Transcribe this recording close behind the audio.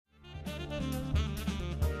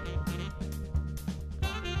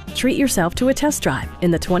treat yourself to a test drive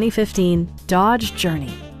in the 2015 Dodge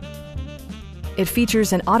Journey. It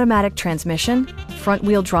features an automatic transmission,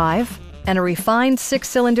 front-wheel drive, and a refined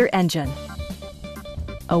 6-cylinder engine.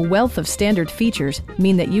 A wealth of standard features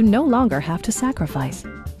mean that you no longer have to sacrifice,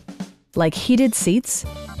 like heated seats,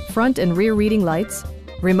 front and rear reading lights,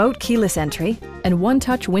 remote keyless entry, and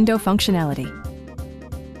one-touch window functionality.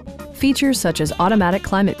 Features such as automatic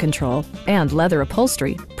climate control and leather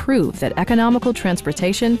upholstery prove that economical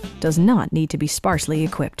transportation does not need to be sparsely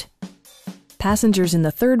equipped. Passengers in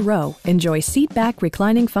the third row enjoy seat-back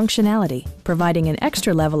reclining functionality, providing an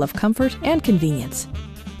extra level of comfort and convenience.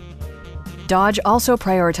 Dodge also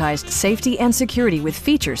prioritized safety and security with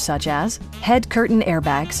features such as head curtain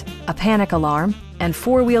airbags, a panic alarm, and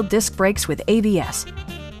four-wheel disc brakes with ABS.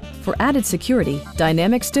 For added security,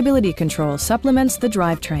 dynamic stability control supplements the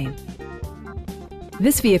drivetrain.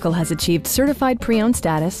 This vehicle has achieved certified pre-owned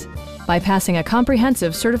status by passing a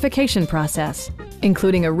comprehensive certification process,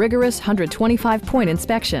 including a rigorous 125-point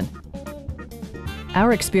inspection.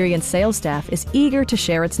 Our experienced sales staff is eager to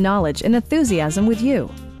share its knowledge and enthusiasm with you.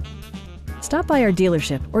 Stop by our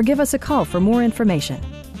dealership or give us a call for more information.